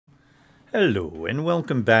Hello and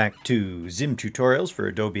welcome back to ZIM tutorials for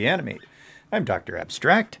Adobe Animate. I'm Dr.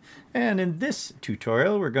 Abstract, and in this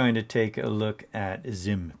tutorial we're going to take a look at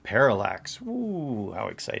ZIM Parallax. Ooh, how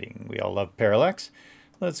exciting. We all love Parallax.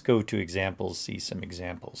 Let's go to examples, see some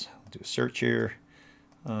examples. I'll do a search here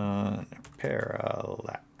on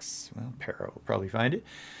Parallax. Well, Para will probably find it.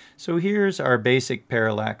 So here's our basic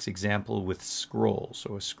parallax example with scroll.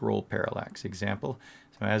 So a scroll parallax example.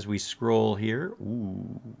 So as we scroll here,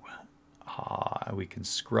 we can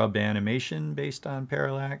scrub animation based on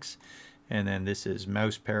parallax. And then this is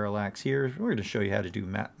mouse parallax here. We're going to show you how to do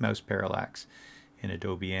mouse parallax in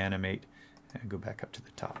Adobe Animate. And go back up to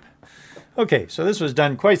the top. Okay, so this was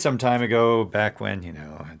done quite some time ago, back when,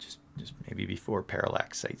 just maybe before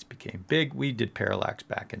parallax sites became big. We did parallax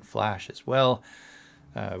back in Flash as well.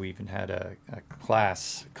 We even had a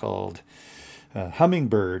class called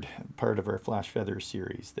Hummingbird, part of our Flash Feather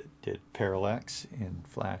series, that did parallax in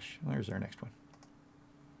Flash. There's our next one.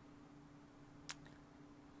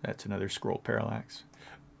 That's another scroll parallax.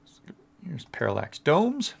 Here's parallax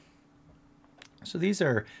domes. So these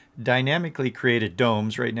are dynamically created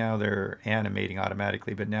domes. Right now they're animating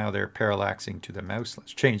automatically, but now they're parallaxing to the mouse.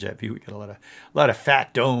 Let's change that view. We got a lot of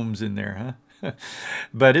fat domes in there, huh?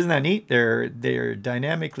 But isn't that neat? They're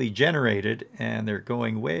dynamically generated, and they're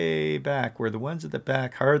going way back, where the ones at the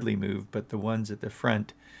back hardly move, but the ones at the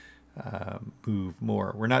front move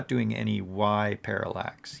more. We're not doing any Y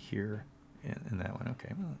parallax here in that one.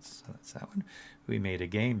 Okay, well, that's that one. We made a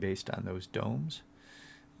game based on those domes.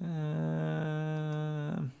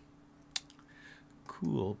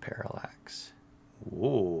 Cool parallax.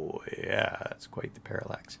 Whoa, yeah, that's quite the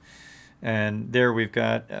parallax. And there we've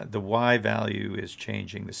got the Y value is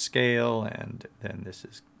changing the scale, and then this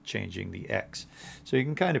is changing the X. So you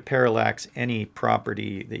can kind of parallax any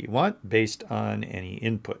property that you want based on any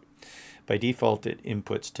input. By default, it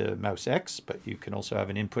inputs to mouse X, but you can also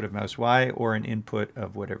have an input of mouse Y or an input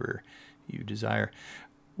of whatever you desire.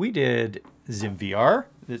 We did ZIM VR.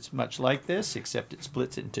 It's much like this, except it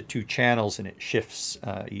splits it into two channels, and it shifts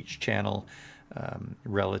each channel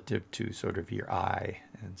relative to sort of your eye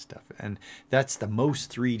and stuff. And that's the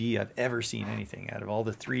most 3D I've ever seen anything out of all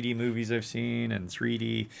the 3D movies I've seen and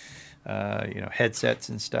 3D headsets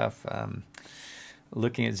and stuff.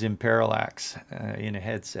 Looking at ZIM Parallax in a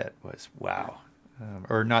headset was wow.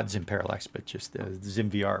 Or not ZIM Parallax, but just the ZIM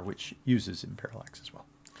VR, which uses ZIM Parallax as well.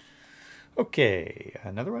 Okay,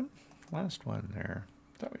 another one, last one there.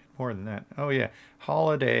 Thought we had more than that. Oh yeah,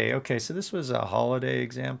 holiday. Okay, so this was a holiday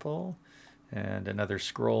example, and another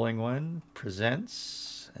scrolling one,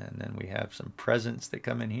 presents, and then we have some presents that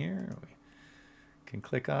come in here. We can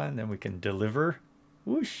click on, then we can deliver,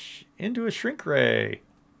 whoosh, into a shrink ray.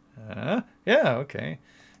 Yeah, okay,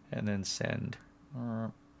 and then send,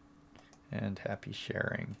 and happy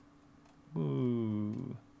sharing.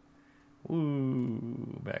 Ooh.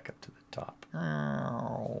 Ooh, back up to the top.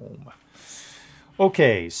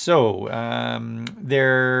 Okay, so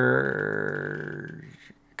there are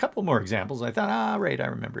a couple more examples. I thought, right, I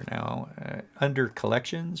remember now. Under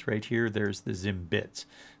collections, right here, there's the ZIM bits.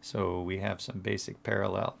 So we have some basic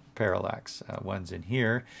parallax ones in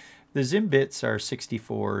here. The ZIM bits are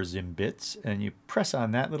 64 ZIM bits, and you press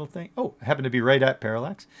on that little thing. Oh, I happen to be right at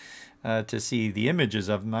parallax to see the images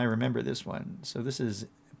of them. I remember this one. So this is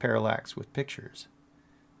parallax with pictures.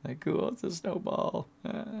 Like, cool, it's a snowball.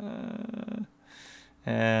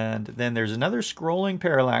 And then there's another scrolling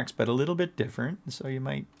parallax, but a little bit different. So you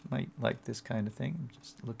might like this kind of thing.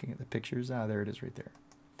 Just looking at the pictures. There it is right there.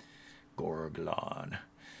 Gorglon.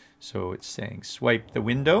 So it's saying swipe the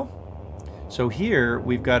window. So here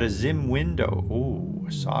we've got a ZIM window. Oh,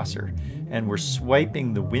 a saucer. And we're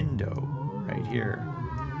swiping the window right here.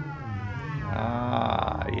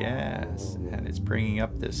 Ah, yes. And it's bringing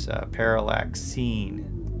up this parallax scene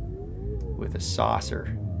with a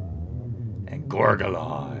saucer and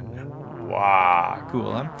Gorgolon. Wow,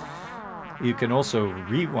 cool, huh? You can also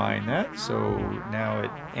rewind that. So now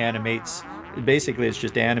it animates. Basically, it's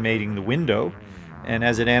just animating the window. And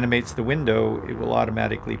as it animates the window, it will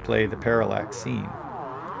automatically play the parallax scene.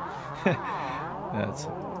 Let's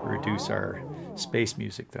reduce our space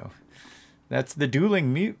music, though. That's the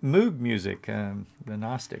dueling Moog music, the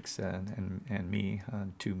Gnostics and me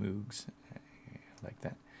on two Moogs, like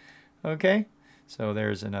that. Okay, so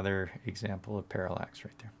there's another example of parallax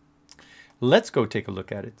right there. Let's go take a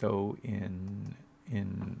look at it, though, in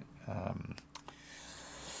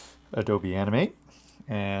Adobe Animate.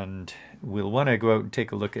 And we'll want to go out and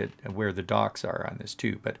take a look at where the docks are on this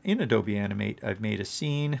too. But in Adobe Animate, I've made a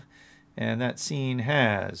scene, and that scene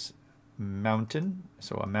has mountain,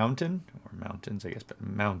 so a mountain, or mountains, I guess, but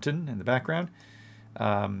mountain in the background,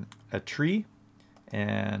 a tree,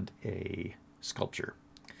 and a sculpture.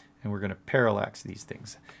 And we're going to parallax these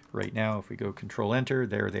things. Right now, if we go Control Enter,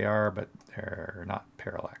 there they are, but they're not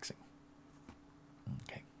parallaxing.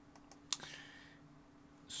 Okay.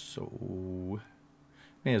 So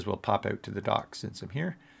may as well pop out to the docs since I'm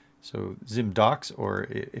here. So ZIM docs, or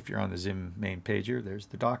if you're on the ZIM main page here, there's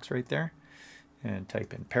the docs right there. And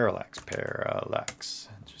type in parallax,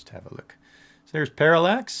 just have a look. So there's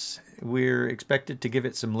parallax. We're expected to give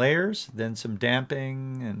it some layers, then some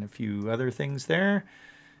damping and a few other things there.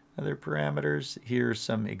 Other parameters. Here's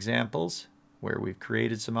some examples where we've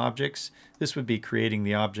created some objects. This would be creating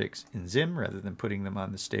the objects in ZIM rather than putting them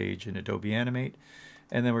on the stage in Adobe Animate.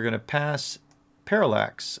 And then we're going to pass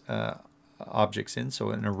parallax objects in, so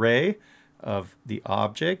an array of the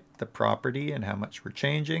object, the property, and how much we're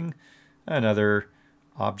changing. Another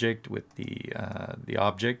object with the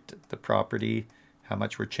object, the property, how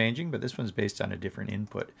much we're changing, but this one's based on a different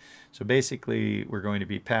input. So basically, we're going to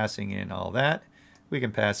be passing in all that. We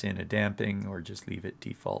can pass in a damping or just leave it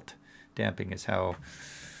default. Damping is how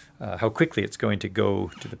quickly it's going to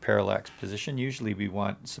go to the parallax position. Usually we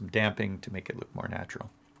want some damping to make it look more natural.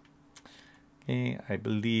 Okay, I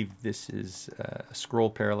believe this is a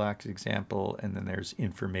scroll parallax example, and then there's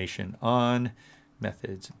information on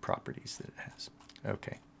methods and properties that it has.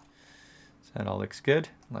 Okay, so that all looks good.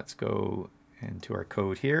 Let's go into our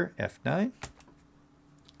code here, F9.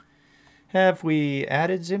 Have we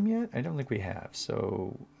added ZIM yet? I don't think we have.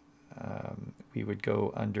 So we would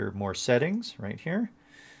go under more settings right here.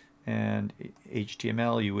 And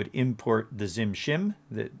HTML, you would import the ZIM shim.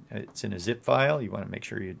 That it's in a zip file. You want to make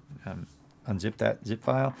sure you unzip that zip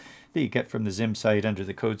file that you get from the ZIM site under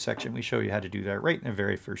the code section. We show you how to do that right in the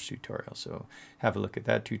very first tutorial. So have a look at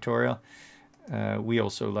that tutorial. We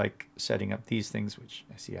also like setting up these things, which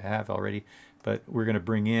I see I have already, but we're going to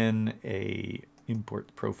bring in a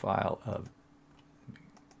import profile of,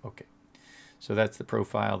 okay. So that's the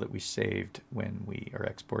profile that we saved when we, or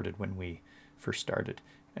exported when we first started.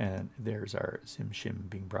 And there's our ZIM shim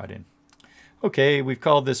being brought in. Okay, we've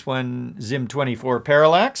called this one ZIM24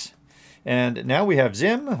 Parallax. And now we have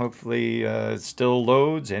ZIM. Hopefully it still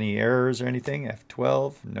loads. Any errors or anything?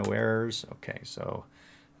 F12, no errors. Okay, so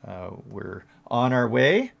we're on our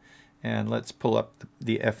way. And let's pull up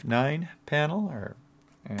the F9 panel,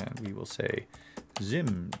 and we will say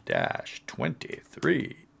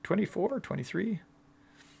ZIM-23, 24, 23?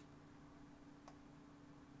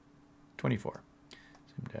 24.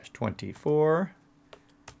 ZIM-24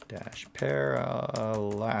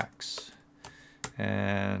 parallax.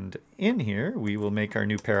 And in here, we will make our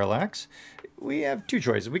new parallax. We have two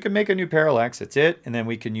choices. We can make a new parallax, that's it, and then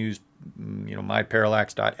we can use my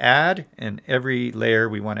parallax.add, and every layer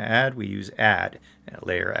we want to add, we use add.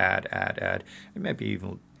 Layer, add. You might be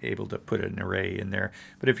even able to put an array in there.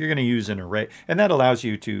 But if you're going to use an array, and that allows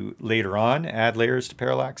you to later on add layers to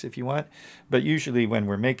parallax if you want. But usually when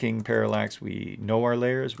we're making parallax, we know our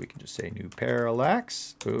layers. We can just say new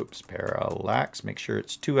parallax. Oops, parallax. Make sure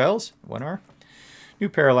it's two L's, one R. New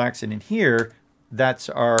parallax, and in here, that's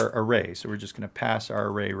our array. So we're just going to pass our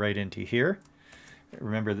array right into here.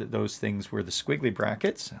 Remember that those things were the squiggly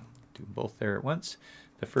brackets. I'll do both there at once.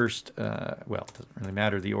 The first, well, it doesn't really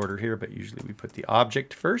matter the order here, but usually we put the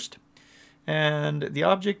object first. And the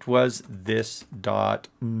object was this dot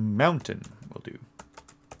mountain, we'll do.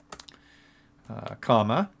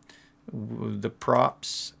 Comma. The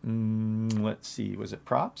props, let's see, was it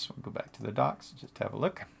props? We'll go back to the docs, just have a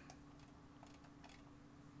look.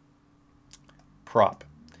 Prop.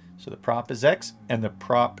 So the prop is X, and the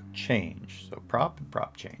prop change. So prop and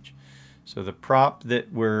prop change. So the prop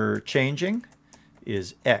that we're changing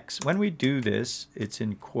is X. When we do this, it's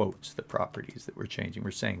in quotes, the properties that we're changing.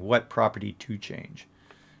 We're saying what property to change,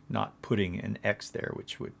 not putting an X there,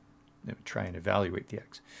 which would try and evaluate the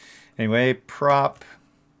X. Anyway, prop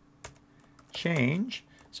change.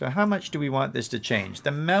 So how much do we want this to change?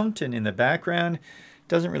 The mountain in the background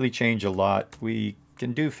doesn't really change a lot. We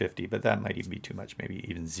can do 50, but that might even be too much, maybe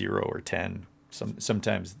even 0 or 10.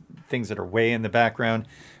 Sometimes things that are way in the background,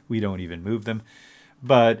 we don't even move them.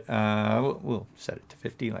 But we'll set it to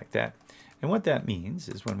 50 like that. And what that means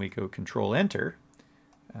is when we go Control Enter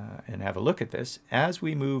and have a look at this, as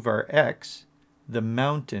we move our X, the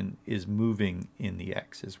mountain is moving in the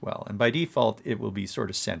X as well. And by default, it will be sort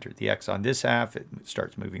of centered. The X on this half, it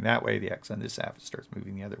starts moving that way. The X on this half, it starts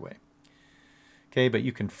moving the other way. Okay, but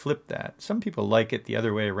you can flip that. Some people like it the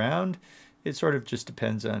other way around. It sort of just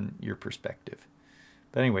depends on your perspective.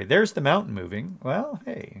 But anyway, there's the mountain moving. Well,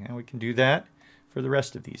 hey, now we can do that for the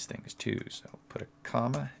rest of these things too. So put a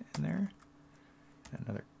comma in there,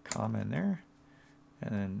 another comma in there,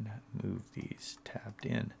 and then move these tabbed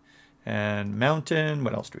in. And mountain,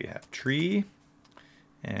 what else do we have? Tree.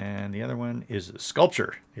 And the other one is a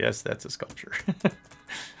sculpture. Yes, that's a sculpture.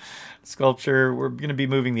 Sculpture, we're going to be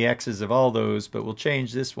moving the X's of all those, but we'll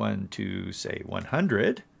change this one to, say,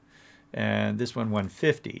 100, and this one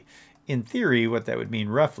 150. In theory, what that would mean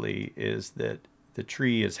roughly is that the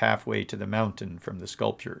tree is halfway to the mountain from the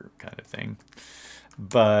sculpture kind of thing.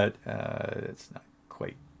 But it's not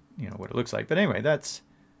quite, what it looks like. But anyway, that's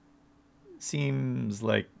seems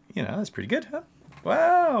like, that's pretty good, huh?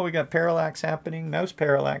 Wow, we got parallax happening, mouse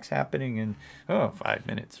parallax happening in, 5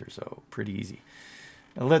 minutes or so. Pretty easy.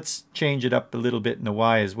 Now let's change it up a little bit in the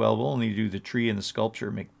Y as well. We'll only do the tree and the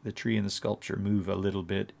sculpture, make the tree and the sculpture move a little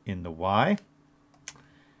bit in the Y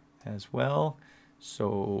as well.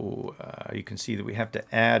 So you can see that we have to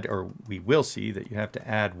add, or we will see that you have to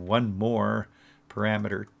add one more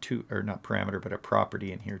parameter to, or not parameter, but a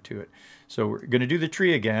property in here to it. So we're going to do the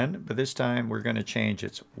tree again, but this time we're going to change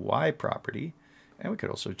its Y property, and we could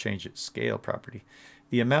also change its scale property.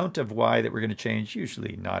 The amount of Y that we're going to change,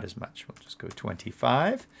 usually not as much. We'll just go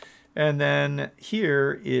 25. And then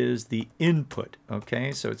here is the input,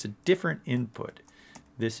 okay? So it's a different input.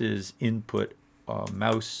 This is input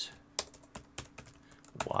mouse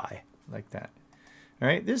Y, like that. All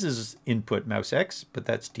right, this is input mouse X, but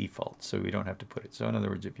that's default, so we don't have to put it. So in other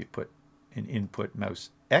words, if you put an input mouse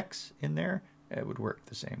X in there, it would work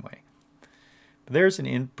the same way. But there's an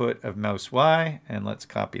input of mouse Y, and let's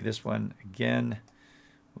copy this one again.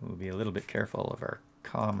 We'll be a little bit careful of our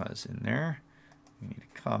commas in there. We need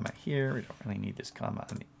a comma here. We don't really need this comma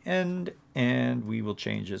on the end. And we will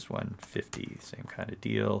change this one 50, same kind of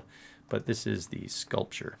deal. But this is the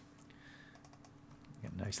sculpture.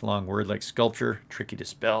 A nice long word like sculpture, tricky to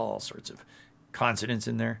spell, all sorts of consonants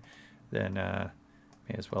in there. Then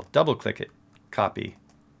may as well double click it, copy,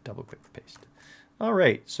 double click paste. All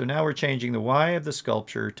right, so now we're changing the Y of the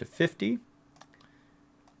sculpture to 50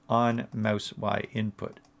 on mouse Y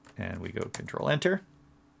input. And we go Control Enter.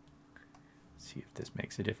 See if this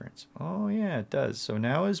makes a difference. Oh yeah, it does. So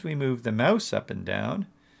now as we move the mouse up and down,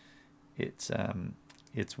 its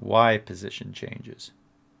Y position changes.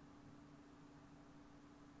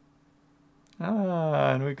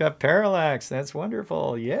 Ah, and we've got parallax. That's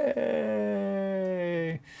wonderful.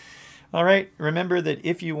 Yay! All right, remember that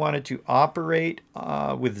if you wanted to operate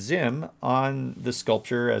with ZIM on the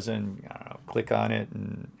sculpture, as in, I don't know, click on it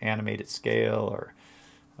and animate its scale, or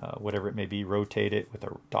whatever it may be, rotate it with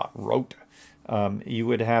a .rot, you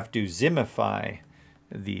would have to ZIMify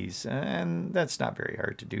these, and that's not very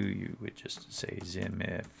hard to do. You would just say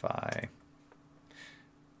ZIMify.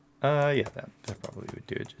 Yeah, that probably would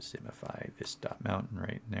do it. Just ZIMify this .mountain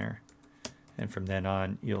right in there. And from then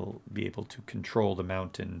on, you'll be able to control the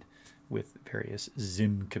mountain with various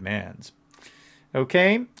ZIM commands.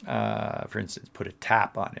 Okay, for instance, put a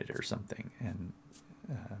tap on it or something, and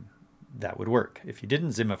that would work. If you didn't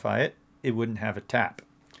ZIMify it, it wouldn't have a tap.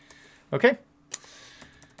 Okay.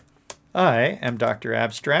 I am Dr.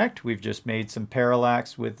 Abstract. We've just made some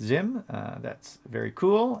parallax with ZIM. That's very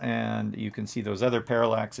cool, and you can see those other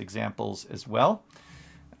parallax examples as well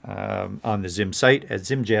on the ZIM site at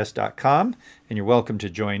zimjs.com, and you're welcome to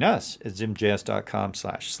join us at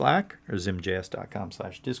zimjs.com/Slack or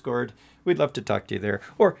zimjs.com/Discord. We'd love to talk to you there,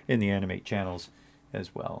 or in the Animate channels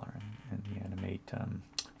as well, or in the Animate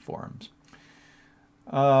forums.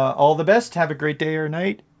 All the best. Have a great day or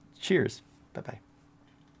night. Cheers. Bye-bye.